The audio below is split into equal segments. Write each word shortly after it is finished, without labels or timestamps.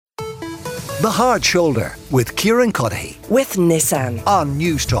The Hard Shoulder with Kieran with Nissan on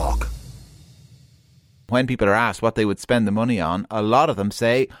News Talk. When people are asked what they would spend the money on, a lot of them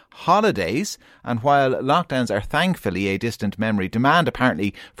say holidays. And while lockdowns are thankfully a distant memory, demand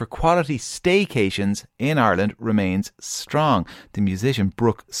apparently for quality staycations in Ireland remains strong. The musician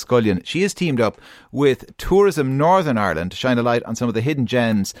Brooke Scullion, she has teamed up with Tourism Northern Ireland to shine a light on some of the hidden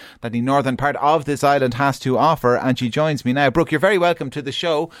gems that the northern part of this island has to offer. And she joins me now. Brooke, you're very welcome to the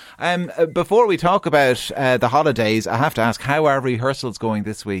show. Before we talk about the holidays, I have to ask, how are rehearsals going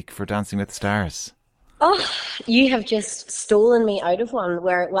this week for Dancing with the Stars? Oh, you have just stolen me out of one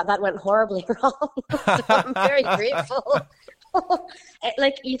where that went horribly wrong. So I'm very grateful.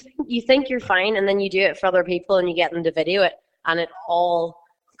 Like you think you're fine, and then you do it for other people, and you get them to video it, and it all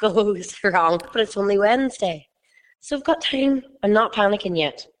goes wrong. But it's only Wednesday, so I've got time. I'm not panicking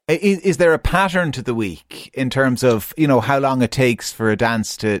yet. Is there a pattern to the week in terms of, you know, how long it takes for a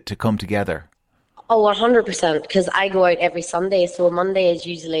dance to come together? Oh, 100%, because I go out every Sunday, so a Monday is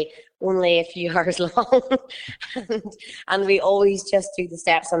usually only a few hours long. and we always just do the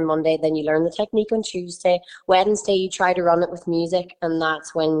steps on Monday, then you learn the technique on Tuesday. Wednesday, you try to run it with music, and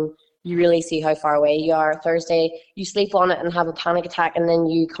that's when you really see how far away you are. Thursday, you sleep on it and have a panic attack, and then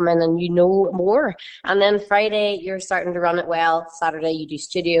you come in and you know more. And then Friday, you're starting to run it well. Saturday, you do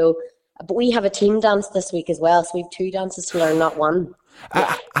studio. But we have a team dance this week as well, so we have 2 dances to learn, not one.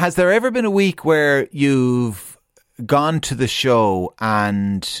 Has there ever been a week where you've gone to the show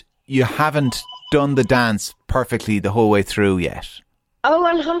and you haven't done the dance perfectly the whole way through yet? Oh,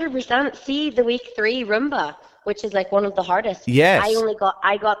 100%. See, the week 3 Roomba, which is like one of the hardest. Yes.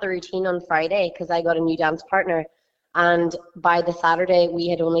 I got the routine on Friday because I got a new dance partner, and by the Saturday we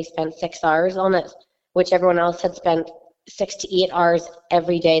had only spent 6 hours on it, which everyone else had spent 6 to 8 hours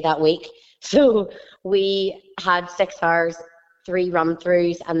every day that week. So we had 6 hours, 3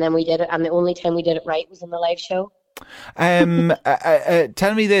 run-throughs, and then we did it, and the only time we did it right was in the live show.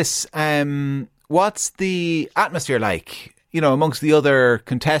 Tell me this, what's the atmosphere like, you know, amongst the other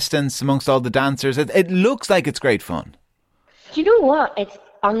contestants, amongst all the dancers? It looks like it's great fun. Do you know what? It's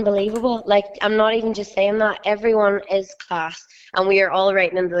unbelievable. Like, I'm not even just saying that. Everyone is class, and we are all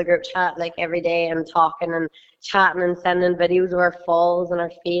writing into the group chat like every day and talking and chatting and sending videos of our falls and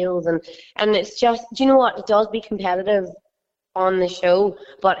our fails, and it's just, do you know what? It does be competitive on the show,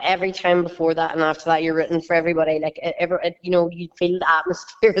 but every time before that and after that, you're rooting for everybody. Like, you know, you feel the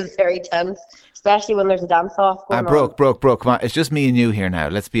atmosphere is very tense, especially when there's a dance off going on. Brooke, come on, it's just me and you here now.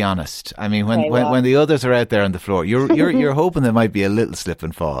 Let's be honest. I mean, when the others are out there on the floor, you're hoping there might be a little slip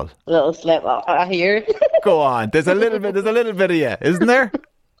and fall. A little slip. I hear. Go on. There's a little bit of you, isn't there?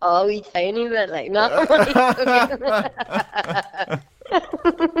 Oh, wee tiny bit, like not really.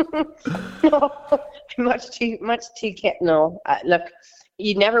 No, much too no. Look,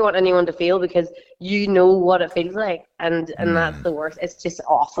 you never want anyone to feel, because you know what it feels like, and that's the worst. It's just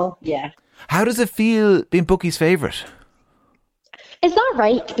awful. Yeah. How does it feel being Bookie's favourite? Is that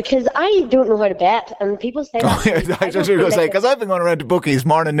right? Because I don't know how to bet, and people say that. Oh, yeah, I just was going to say, because I've been going around to Bookie's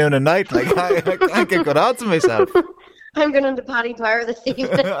morning, noon and night. Like, I can't get good odds of myself. I'm going into Paddy Power this evening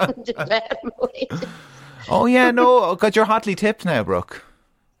to bet. Oh yeah, no, got your hotly tipped now, Brooke.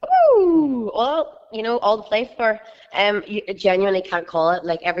 Ooh, well, you know, all to play for. You genuinely can't call it.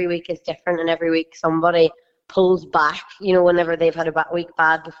 Like, every week is different, and every week somebody pulls back, you know, whenever they've had a week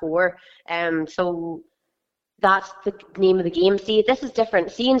bad before. So that's the name of the game. See, this is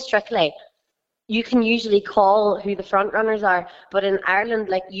different. See, in Strictly, you can usually call who the front runners are, but in Ireland,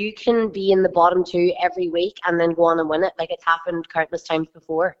 like, you can be in the bottom 2 every week and then go on and win it. Like, it's happened countless times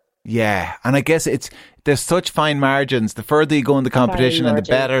before. Yeah, and I guess there's such fine margins. The further you go in the competition, and the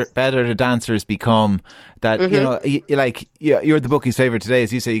better the dancers become. That you know, you're the Bookie's favourite today,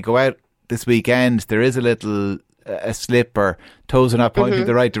 as you say. You go out this weekend, there is a little a slip, or toes are not pointing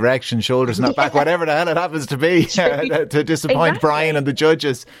the right direction, shoulders not back, whatever the hell it happens to be, to disappoint Brian and the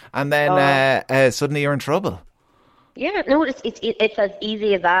judges, and then suddenly you're in trouble. Yeah, no, it's as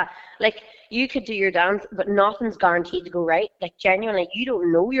easy as that. Like, you could do your dance, but nothing's guaranteed to go right. Like, genuinely, you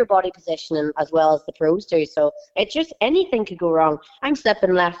don't know your body positioning as well as the pros do. So it's just, anything could go wrong. I'm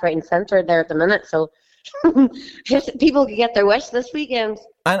slipping left, right and centre there at the minute. So people could get their wish this weekend.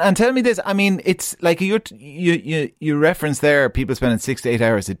 And tell me this, I mean, it's like you referenced there people spending 6 to 8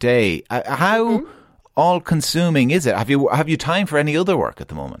 hours a day. How all consuming is it? Have you time for any other work at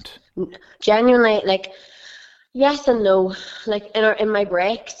the moment? Genuinely, like, yes and no. Like, in my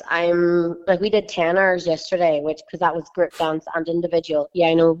breaks, we did 10 hours yesterday, because that was group dance and individual. Yeah,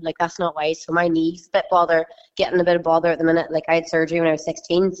 I know, like, that's not wise. So my knees getting a bit of bother at the minute. Like, I had surgery when I was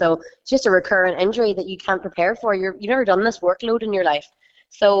 16, so it's just a recurrent injury that you can't prepare for. You've never done this workload in your life.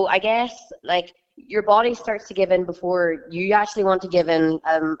 So I guess like your body starts to give in before you actually want to give in,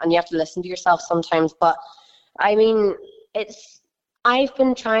 and you have to listen to yourself sometimes. But I mean, I've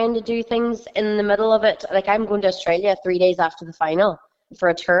been trying to do things in the middle of it. Like I'm going to Australia 3 days after the final for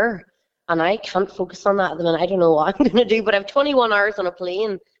a tour, and I can't focus on that at the minute. I don't know what I'm going to do, but I have 21 hours on a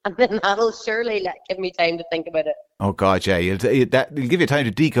plane, and then that'll surely give me time to think about it. Oh God, yeah, it'll give you time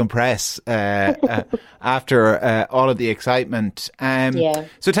to decompress after all of the excitement. Yeah.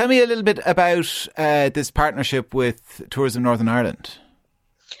 So tell me a little bit about this partnership with Tourism Northern Ireland.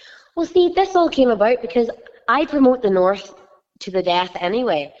 Well, see, this all came about because I promote the North to the death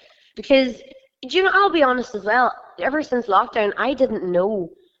anyway. Because, I'll be honest as well, ever since lockdown, I didn't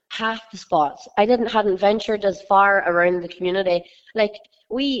know half the spots. I hadn't ventured as far around the community. Like,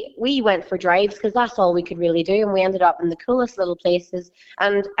 we went for drives because that's all we could really do, and we ended up in the coolest little places.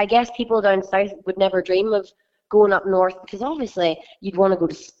 And I guess people down south would never dream of going up north, because obviously you'd want to go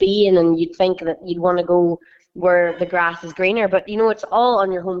to Spain and you'd think that you'd want to go where the grass is greener, but it's all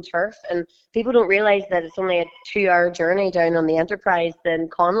on your home turf, and people don't realise that it's only a 2-hour journey down on the Enterprise than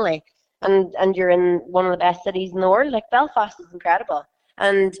Connolly, and you're in one of the best cities in the world. Like Belfast is incredible,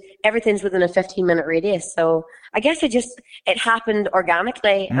 and everything's within a 15-minute radius. So I guess it happened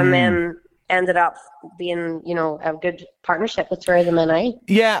organically, and then ended up being, a good partnership with Tourism NI.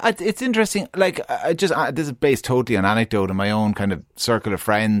 Yeah, it's interesting. Like, this is based totally on anecdote and my own kind of circle of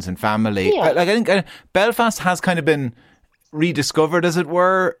friends and family. Yeah. I think Belfast has kind of been rediscovered, as it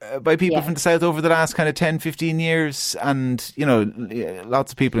were, by people from the south over the last kind of 10, 15 years. And,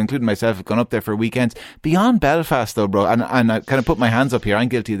 lots of people, including myself, have gone up there for weekends. Beyond Belfast, though, bro, and I kind of put my hands up here, I'm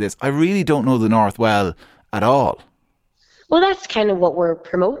guilty of this, I really don't know the North well at all. Well, that's kind of what we're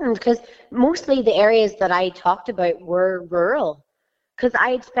promoting, because mostly the areas that I talked about were rural, because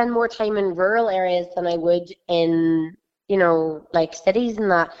I'd spend more time in rural areas than I would in, like cities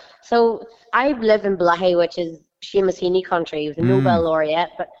and that. So I live in Blahy, which is Seamus Heaney country, with a Nobel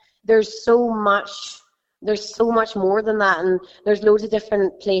laureate, but there's so much more than that, and there's loads of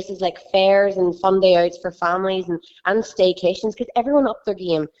different places like fairs and fun day outs for families and staycations, because everyone upped their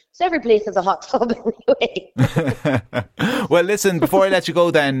game. So every place has a hot tub anyway. Well, listen, before I let you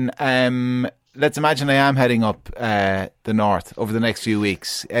go then, let's imagine I am heading up the north over the next few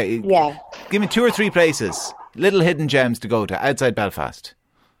weeks. Yeah. Give me 2 or 3 places, little hidden gems to go to outside Belfast.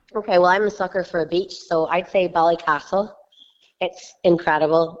 Okay, well, I'm a sucker for a beach, so I'd say Ballycastle. It's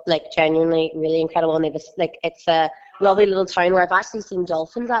incredible, like genuinely really incredible. And it's a lovely little town where I've actually seen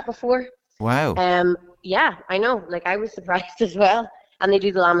dolphins at before. Wow. Yeah, I know. Like, I was surprised as well. And they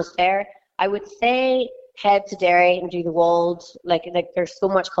do the Lammas Fair. I would say head to Derry and do the Wold. Like there's so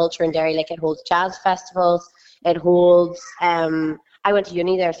much culture in Derry. Like, it holds jazz festivals. It holds. I went to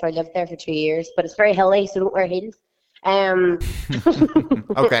uni there, so I lived there for 2 years. But it's very hilly, so don't wear heels. Okay,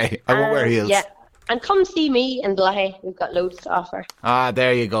 I won't wear heels. Yeah. And come see me in Blahy. We've got loads to offer. Ah,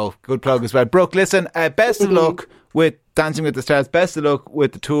 there you go. Good plug as well. Brooke, listen, best of luck with Dancing with the Stars. Best of luck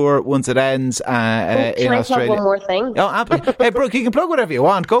with the tour once it ends in Australia. Can I plug one more thing? Oh, hey, Brooke, you can plug whatever you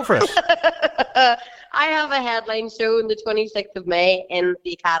want. Go for it. I have a headline show on the 26th of May in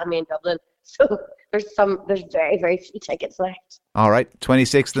the Academy in Dublin. So there's very, very few tickets left. All right,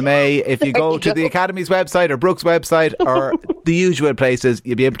 26th of May. If you go to the Academy's website or Brooke's website or the usual places,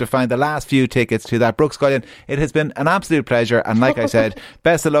 you'll be able to find the last few tickets to that. Brooke Scullion, it has been an absolute pleasure. And like I said,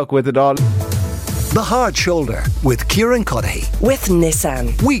 best of luck with it all. The Hard Shoulder with Kieran Cuddihy. With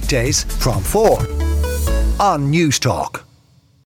Nissan. Weekdays from 4 on News Talk.